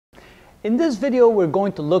In this video, we're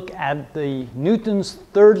going to look at the Newton's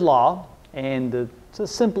third law, and it's a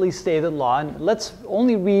simply stated law. And let's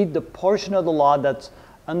only read the portion of the law that's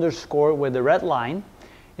underscored with the red line.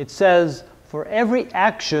 It says, for every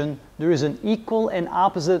action, there is an equal and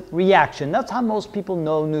opposite reaction. That's how most people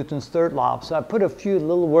know Newton's third law. So I put a few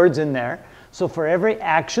little words in there. So for every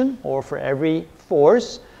action, or for every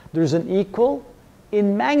force, there's an equal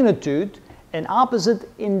in magnitude and opposite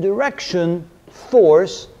in direction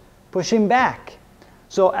force pushing back.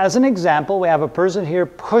 So as an example, we have a person here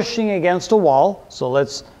pushing against a wall. So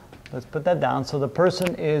let's put that down. So the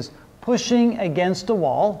person is pushing against a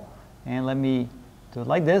wall, and let me do it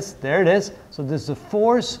like this. There it is. So this is the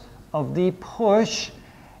force of the push.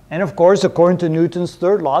 And of course, according to Newton's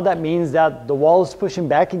third law, that means that the wall is pushing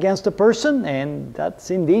back against the person, and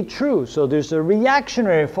that's indeed true. So there's a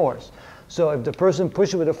reactionary force. So if the person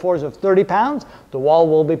pushes with a force of 30 pounds, the wall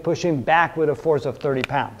will be pushing back with a force of 30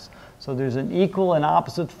 pounds. So there's an equal and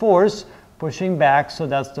opposite force pushing back, so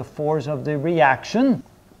that's the force of the reaction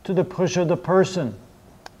to the push of the person.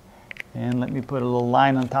 And let me put a little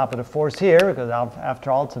line on top of the force here, because after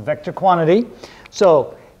all, it's a vector quantity.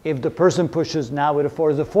 So if the person pushes now with a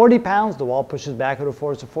force of 40 pounds, the wall pushes back with a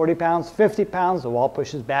force of 40 pounds. 50 pounds, the wall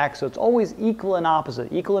pushes back. So it's always equal and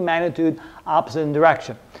opposite, equal in magnitude, opposite in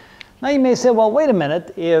direction. Now you may say, well, wait a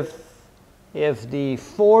minute, if the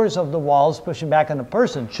force of the wall is pushing back on the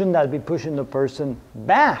person, shouldn't that be pushing the person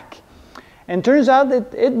back? And turns out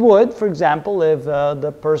that it would. For example, if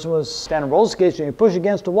the person was standing on roller skates and you push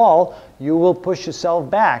against the wall, you will push yourself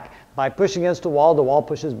back. By pushing against the wall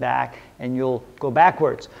pushes back and you'll go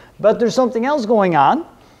backwards. But there's something else going on.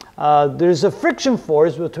 There's a friction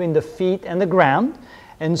force between the feet and the ground.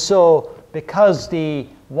 And so because the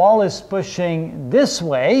wall is pushing this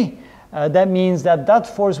way, that means that that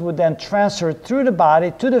force would then transfer through the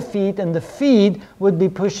body to the feet, and the feet would be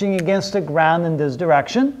pushing against the ground in this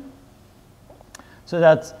direction. So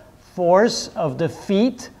that's force of the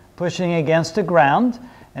feet pushing against the ground.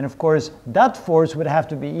 And of course, that force would have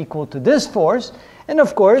to be equal to this force. And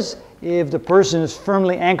of course, if the person is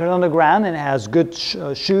firmly anchored on the ground and has good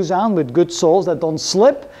shoes on with good soles that don't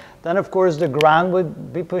slip, then of course the ground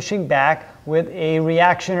would be pushing back with a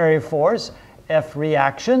reactionary force, F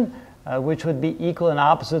reaction, which would be equal and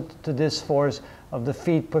opposite to this force of the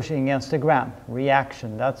feet pushing against the ground.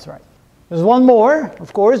 Reaction, that's right. There's one more,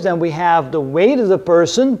 of course. Then we have the weight of the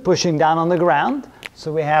person pushing down on the ground.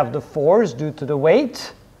 So we have the force due to the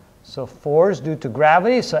weight. So force due to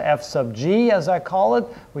gravity, so F sub g as I call it,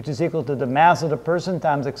 which is equal to the mass of the person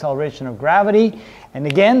times acceleration of gravity. And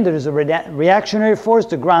again, there's a reactionary force,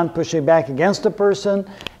 the ground pushing back against the person,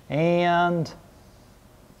 and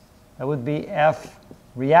that would be F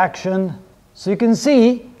reaction. So you can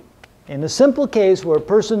see, in a simple case where a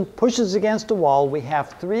person pushes against a wall, we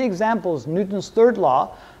have three examples, Newton's third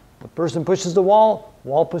law. The person pushes the wall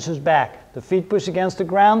pushes back. The feet push against the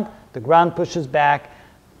ground pushes back.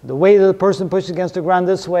 The weight of the person pushes against the ground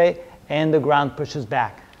this way, and the ground pushes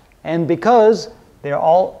back. And because they're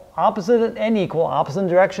all opposite and equal, opposite in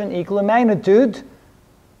direction, equal in magnitude,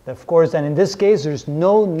 of course, then in this case, there's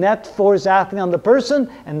no net force acting on the person,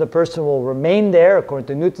 and the person will remain there, according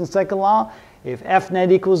to Newton's second law. If F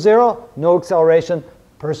net equals 0, no acceleration,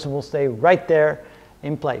 person will stay right there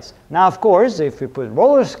in place. Now, of course, if we put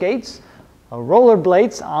roller skates, roller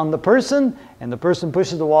blades on the person, and the person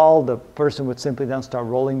pushes the wall, the person would simply then start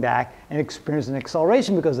rolling back and experience an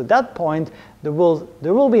acceleration, because at that point there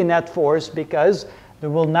will be a net force, because there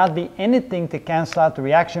will not be anything to cancel out the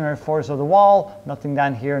reactionary force of the wall, nothing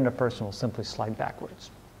down here, and the person will simply slide backwards.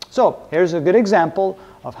 So here's a good example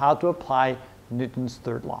of how to apply Newton's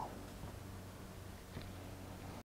third law.